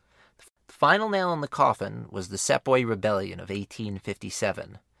years. The final nail in the coffin was the Sepoy Rebellion of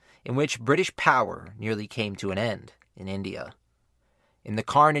 1857, in which British power nearly came to an end in India. In the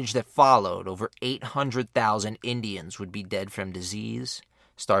carnage that followed, over 800,000 Indians would be dead from disease,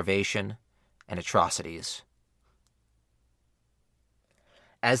 starvation, and atrocities.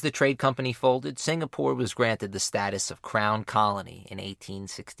 As the trade company folded, Singapore was granted the status of Crown Colony in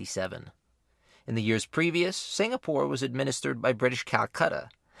 1867. In the years previous, Singapore was administered by British Calcutta.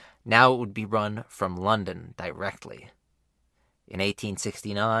 Now it would be run from London directly. In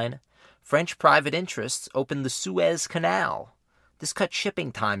 1869, French private interests opened the Suez Canal. This cut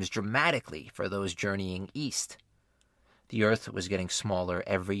shipping times dramatically for those journeying east. The earth was getting smaller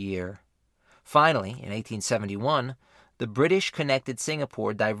every year. Finally, in 1871, the British connected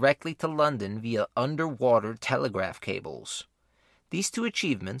Singapore directly to London via underwater telegraph cables. These two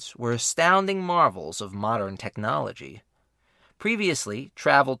achievements were astounding marvels of modern technology. Previously,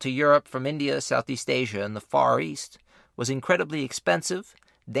 travel to Europe from India, Southeast Asia, and the Far East was incredibly expensive,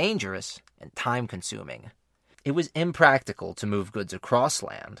 dangerous, and time-consuming. It was impractical to move goods across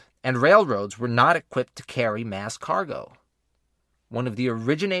land, and railroads were not equipped to carry mass cargo. One of the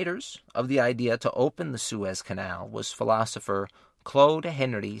originators of the idea to open the Suez Canal was philosopher Claude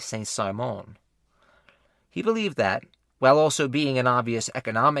Henry Saint-Simon. He believed that, while also being an obvious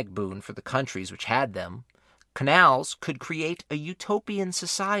economic boon for the countries which had them, canals could create a utopian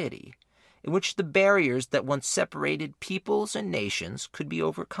society in which the barriers that once separated peoples and nations could be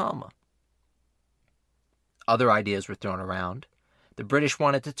overcome. Other ideas were thrown around. The British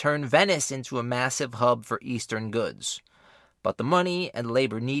wanted to turn Venice into a massive hub for Eastern goods, but the money and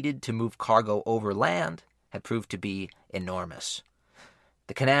labor needed to move cargo overland had proved to be enormous.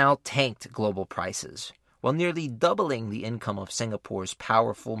 The canal tanked global prices, while nearly doubling the income of Singapore's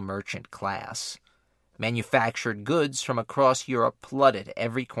powerful merchant class. Manufactured goods from across Europe flooded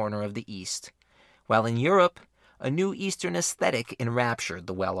every corner of the East, while in Europe, a new Eastern aesthetic enraptured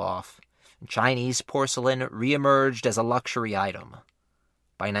the well-off. Chinese porcelain re-emerged as a luxury item.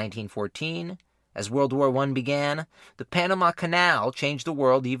 By 1914, as World War I began, the Panama Canal changed the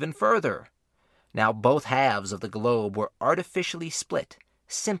world even further. Now both halves of the globe were artificially split,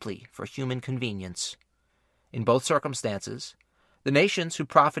 simply for human convenience. In both circumstances, the nations who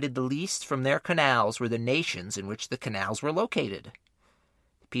profited the least from their canals were the nations in which the canals were located.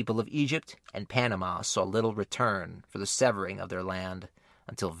 The people of Egypt and Panama saw little return for the severing of their land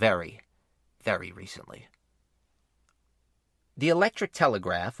until very recently. The electric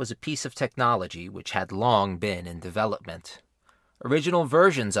telegraph was a piece of technology which had long been in development. Original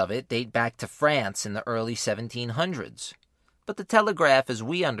versions of it date back to France in the early 1700s. but the telegraph as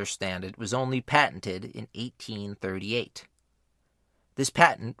we understand it was only patented in 1838. This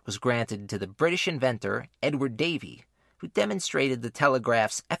patent was granted to the British inventor Edward Davy, who demonstrated the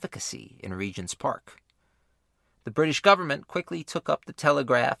telegraph's efficacy in Regent's Park. The British government quickly took up the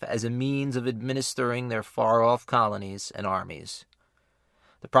telegraph as a means of administering their far-off colonies and armies.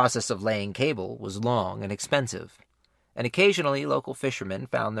 The process of laying cable was long and expensive, and occasionally local fishermen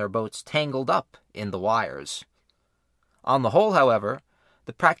found their boats tangled up in the wires. On the whole, however,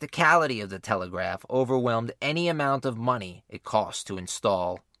 the practicality of the telegraph overwhelmed any amount of money it cost to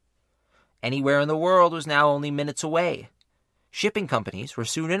install. Anywhere in the world was now only minutes away. Shipping companies were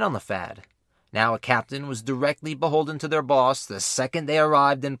soon in on the fad. Now a captain was directly beholden to their boss the second they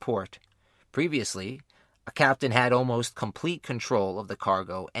arrived in port. Previously, a captain had almost complete control of the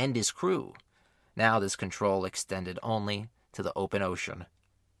cargo and his crew. Now this control extended only to the open ocean.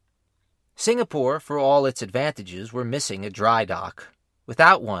 Singapore, for all its advantages, were missing a dry dock.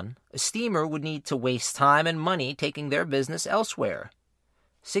 Without one, a steamer would need to waste time and money taking their business elsewhere.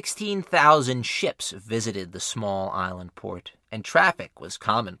 16,000 ships visited the small island port, and traffic was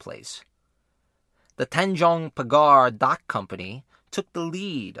commonplace. The Tanjong Pagar Dock Company took the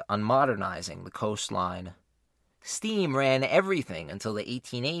lead on modernizing the coastline. Steam ran everything until the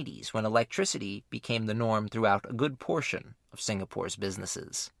 1880s, when electricity became the norm throughout a good portion of Singapore's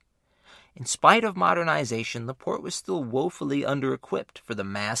businesses. In spite of modernization, the port was still woefully under-equipped for the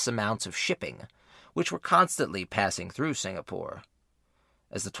mass amounts of shipping, which were constantly passing through Singapore.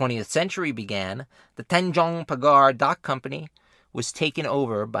 As the 20th century began, the Tanjong Pagar Dock Company was taken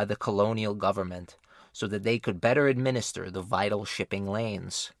over by the colonial government so that they could better administer the vital shipping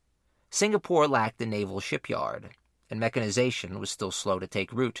lanes. Singapore lacked a naval shipyard, and mechanization was still slow to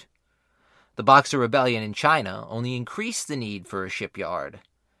take root. The Boxer Rebellion in China only increased the need for a shipyard,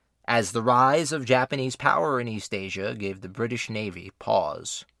 as the rise of Japanese power in East Asia gave the British Navy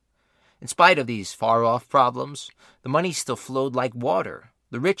pause. In spite of these far-off problems, the money still flowed like water.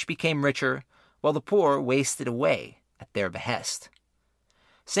 The rich became richer, while the poor wasted away at their behest.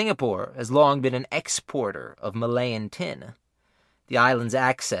 Singapore has long been an exporter of Malayan tin. The island's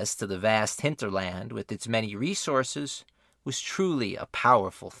access to the vast hinterland with its many resources was truly a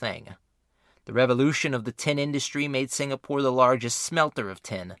powerful thing. The revolution of the tin industry made Singapore the largest smelter of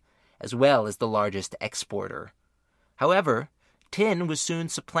tin, as well as the largest exporter. However, tin was soon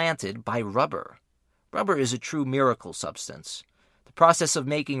supplanted by rubber. Rubber is a true miracle substance. The process of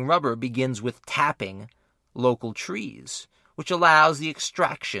making rubber begins with tapping local trees, which allows the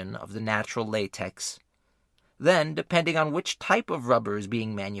extraction of the natural latex. Then, depending on which type of rubber is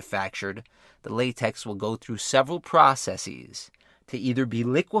being manufactured, the latex will go through several processes to either be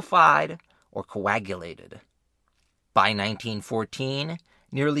liquefied or coagulated. By 1914,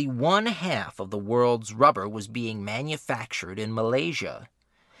 nearly 1/2 of the world's rubber was being manufactured in Malaysia.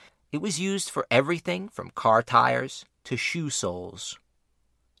 It was used for everything from car tires to shoe soles.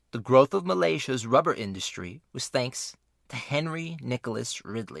 The growth of Malaysia's rubber industry was thanks to Henry Nicholas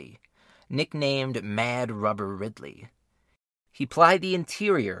Ridley, nicknamed Mad Rubber Ridley. He plied the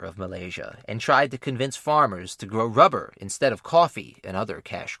interior of Malaysia and tried to convince farmers to grow rubber instead of coffee and other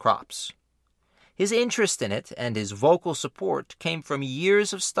cash crops. His interest in it and his vocal support came from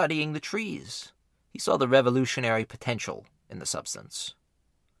years of studying the trees. He saw the revolutionary potential in the substance.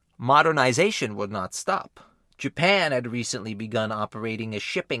 Modernization would not stop. Japan had recently begun operating a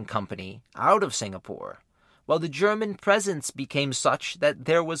shipping company out of Singapore, while the German presence became such that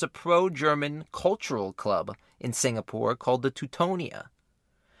there was a pro-German cultural club in Singapore called the Teutonia.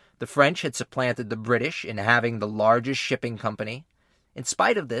 The French had supplanted the British in having the largest shipping company. In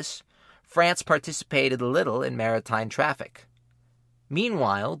spite of this, France participated little in maritime traffic.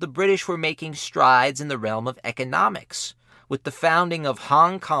 Meanwhile, the British were making strides in the realm of economics, with the founding of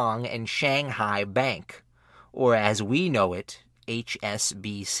Hong Kong and Shanghai Bank, or as we know it,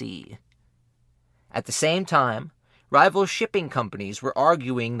 HSBC. At the same time, rival shipping companies were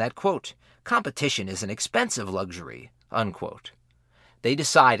arguing that, quote, competition is an expensive luxury, unquote. They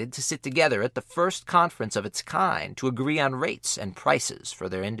decided to sit together at the first conference of its kind to agree on rates and prices for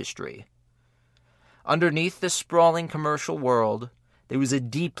their industry. Underneath the sprawling commercial world, there was a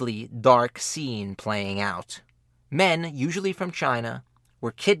deeply dark scene playing out. Men, usually from China,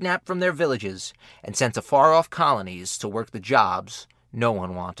 were kidnapped from their villages and sent to far-off colonies to work the jobs no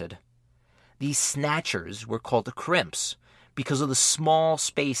one wanted. These snatchers were called crimps because of the small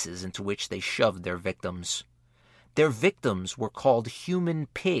spaces into which they shoved their victims. Their victims were called human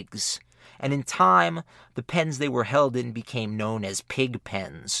pigs, and in time, the pens they were held in became known as pig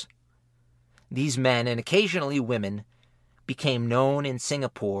pens. These men, and occasionally women, became known in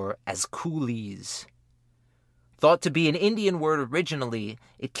Singapore as coolies. Thought to be an Indian word originally,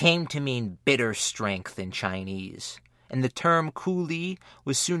 it came to mean bitter strength in Chinese, and the term coolie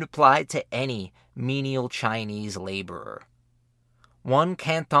was soon applied to any menial Chinese laborer. One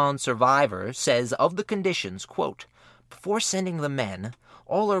Canton survivor says of the conditions, quote, "Before sending the men,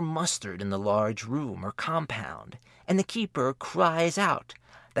 all are mustered in the large room or compound, and the keeper cries out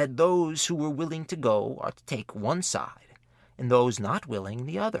that those who were willing to go are to take one side, and those not willing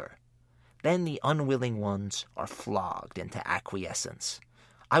the other. Then the unwilling ones are flogged into acquiescence.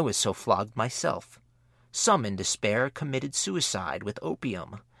 I was so flogged myself. Some in despair committed suicide with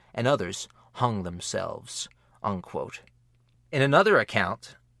opium, and others hung themselves." Unquote. In another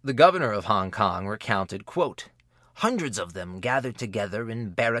account, the governor of Hong Kong recounted, quote, "Hundreds of them gathered together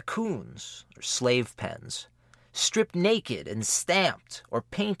in barracoons, or slave pens, stripped naked and stamped or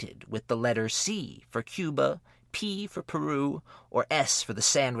painted with the letter C for Cuba, P for Peru, or S for the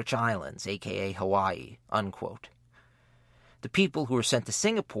Sandwich Islands, aka Hawaii." Unquote. The people who were sent to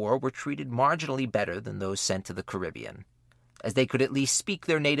Singapore were treated marginally better than those sent to the Caribbean, as they could at least speak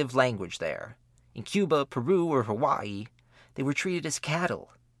their native language there. In Cuba, Peru, or Hawaii, they were treated as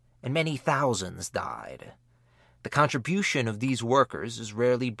cattle, and many thousands died. The contribution of these workers is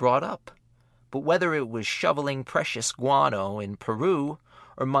rarely brought up, but whether it was shoveling precious guano in Peru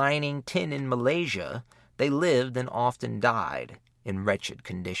or mining tin in Malaysia, they lived and often died in wretched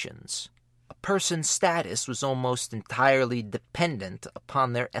conditions. A person's status was almost entirely dependent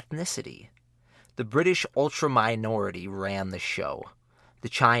upon their ethnicity. The British ultra-minority ran the show. The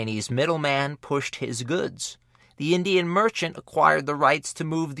Chinese middleman pushed his goods. The Indian merchant acquired the rights to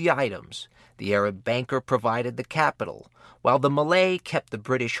move the items. The Arab banker provided the capital, while the Malay kept the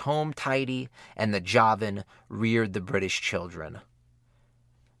British home tidy and the Javan reared the British children.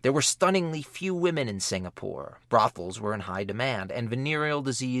 There were stunningly few women in Singapore. Brothels were in high demand, and venereal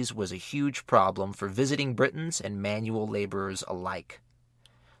disease was a huge problem for visiting Britons and manual laborers alike.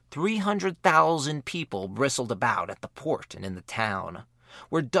 300,000 people bristled about at the port and in the town,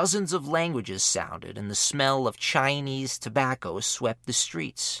 where dozens of languages sounded and the smell of Chinese tobacco swept the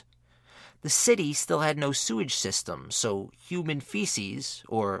streets. The city still had no sewage system, so human feces,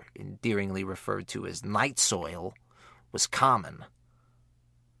 or endearingly referred to as night soil, was common.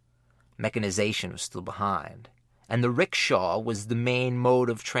 Mechanization was still behind, and the rickshaw was the main mode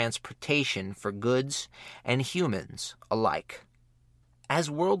of transportation for goods and humans alike.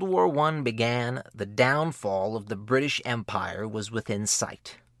 As World War I began, the downfall of the British Empire was within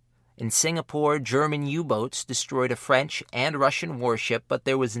sight. In Singapore, German U-boats destroyed a French and Russian warship, but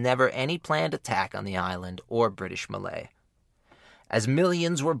there was never any planned attack on the island or British Malay. As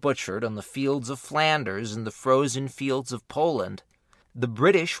millions were butchered on the fields of Flanders and the frozen fields of Poland, the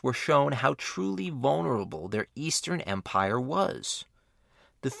British were shown how truly vulnerable their Eastern Empire was.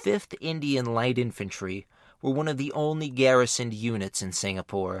 The 5th Indian Light Infantry were one of the only garrisoned units in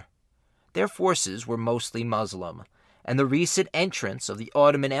Singapore. Their forces were mostly Muslim, and the recent entrance of the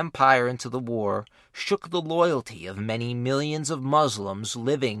Ottoman Empire into the war shook the loyalty of many millions of Muslims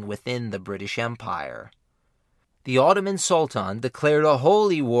living within the British Empire. The Ottoman Sultan declared a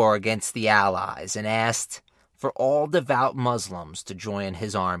holy war against the Allies and asked for all devout Muslims to join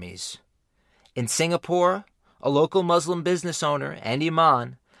his armies. In Singapore, a local Muslim business owner and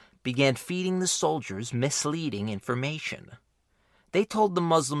imam began feeding the soldiers misleading information. They told the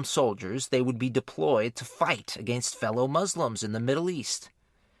Muslim soldiers they would be deployed to fight against fellow Muslims in the Middle East.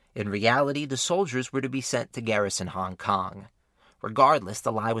 In reality, the soldiers were to be sent to garrison Hong Kong. Regardless,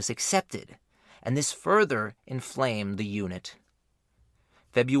 the lie was accepted, and this further inflamed the unit.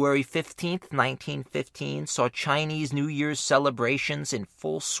 February 15, 1915, saw Chinese New Year's celebrations in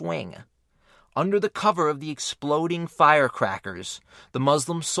full swing. Under the cover of the exploding firecrackers, the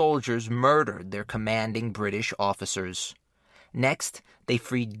Muslim soldiers murdered their commanding British officers. Next, they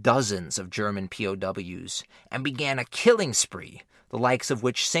freed dozens of German POWs and began a killing spree, the likes of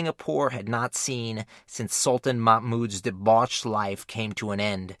which Singapore had not seen since Sultan Mahmud's debauched life came to an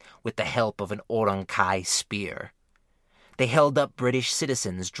end with the help of an Orang Kai spear. They held up British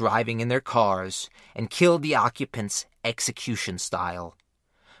citizens driving in their cars and killed the occupants execution style.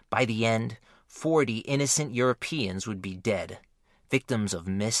 By the end, 40 innocent Europeans would be dead, victims of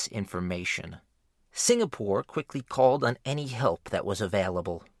misinformation. Singapore quickly called on any help that was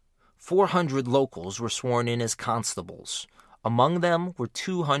available. 400 locals were sworn in as constables. Among them were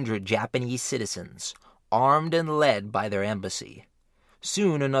 200 Japanese citizens, armed and led by their embassy.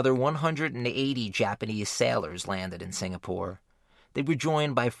 Soon another 180 Japanese sailors landed in Singapore. They were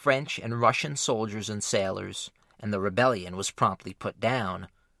joined by French and Russian soldiers and sailors, and the rebellion was promptly put down.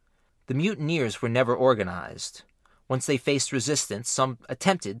 The mutineers were never organized. Once they faced resistance, some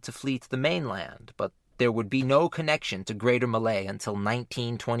attempted to flee to the mainland, but there would be no connection to Greater Malay until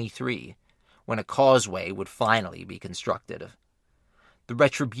 1923, when a causeway would finally be constructed. The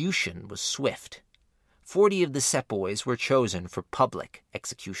retribution was swift. 40 of the sepoys were chosen for public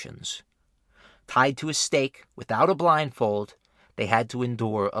executions. Tied to a stake without a blindfold, they had to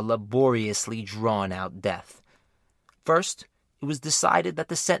endure a laboriously drawn-out death. First, it was decided that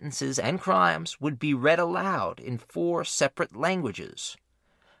the sentences and crimes would be read aloud in 4 separate languages.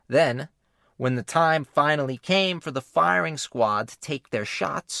 Then, when the time finally came for the firing squad to take their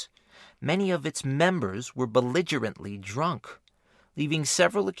shots, many of its members were belligerently drunk, leaving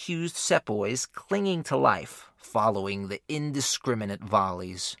several accused sepoys clinging to life following the indiscriminate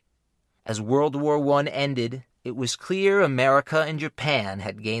volleys. As World War I ended, it was clear America and Japan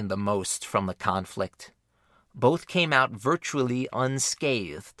had gained the most from the conflict. Both came out virtually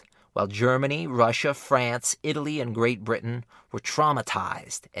unscathed, while Germany, Russia, France, Italy, and Great Britain were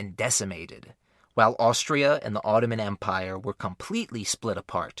traumatized and decimated, while Austria and the Ottoman Empire were completely split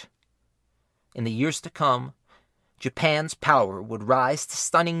apart. In the years to come, Japan's power would rise to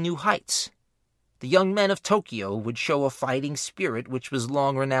stunning new heights. The young men of Tokyo would show a fighting spirit which was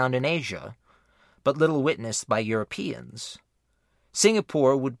long renowned in Asia, but little witnessed by Europeans.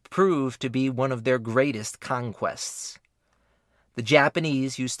 Singapore would prove to be one of their greatest conquests. The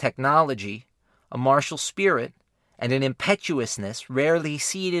Japanese used technology, a martial spirit, and an impetuousness rarely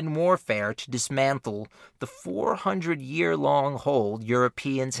seen in warfare to dismantle the 400-year-long hold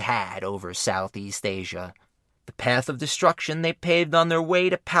Europeans had over Southeast Asia. The path of destruction they paved on their way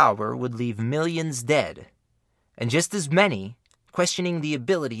to power would leave millions dead, and just as many questioning the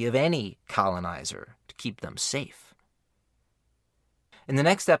ability of any colonizer to keep them safe. In the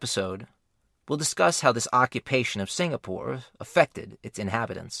next episode, we'll discuss how this occupation of Singapore affected its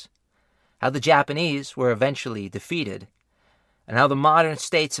inhabitants, how the Japanese were eventually defeated, and how the modern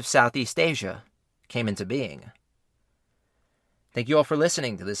states of Southeast Asia came into being. Thank you all for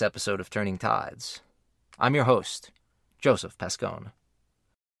listening to this episode of Turning Tides. I'm your host, Joseph Pascone.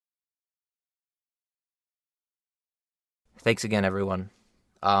 Thanks again, everyone.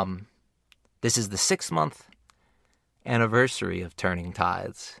 This is the 6-month anniversary of Turning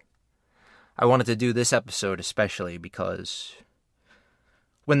Tides. I wanted to do this episode especially because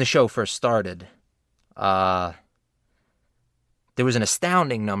when the show first started, there was an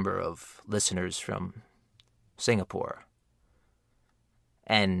astounding number of listeners from Singapore.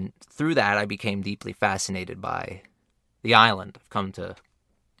 And through that, I became deeply fascinated by the island. I've come to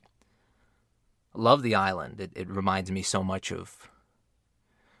love the island. It reminds me so much of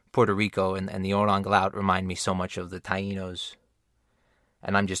Puerto Rico, and the Orang Laut remind me so much of the Taínos.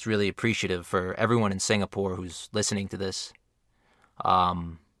 And I'm just really appreciative for everyone in Singapore who's listening to this.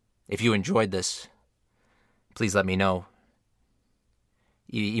 If you enjoyed this, please let me know.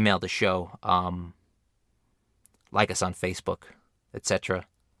 Email the show, like us on Facebook, etc.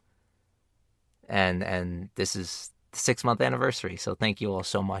 And this is the 6-month anniversary, so thank you all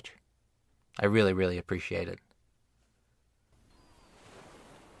so much. I really, really appreciate it.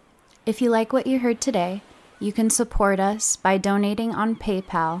 If you like what you heard today, you can support us by donating on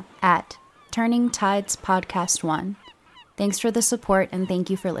PayPal at Turning Tides Podcast 1. Thanks for the support, and thank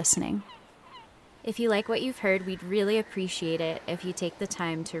you for listening. If you like what you've heard, we'd really appreciate it if you take the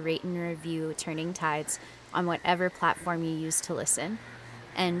time to rate and review Turning Tides on whatever platform you use to listen,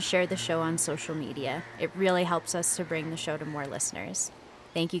 and share the show on social media. It really helps us to bring the show to more listeners.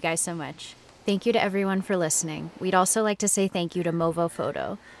 Thank you guys so much. Thank you to everyone for listening. We'd also like to say thank you to Movo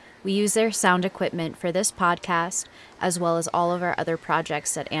Photo. We use their sound equipment for this podcast, as well as all of our other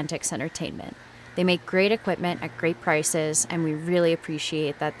projects at Antics Entertainment. They make great equipment at great prices, and we really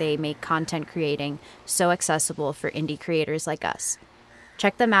appreciate that they make content creating so accessible for indie creators like us.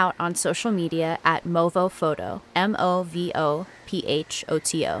 Check them out on social media at Movo Photo, MOVOPHOTO.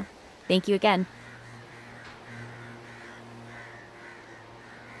 Thank you again.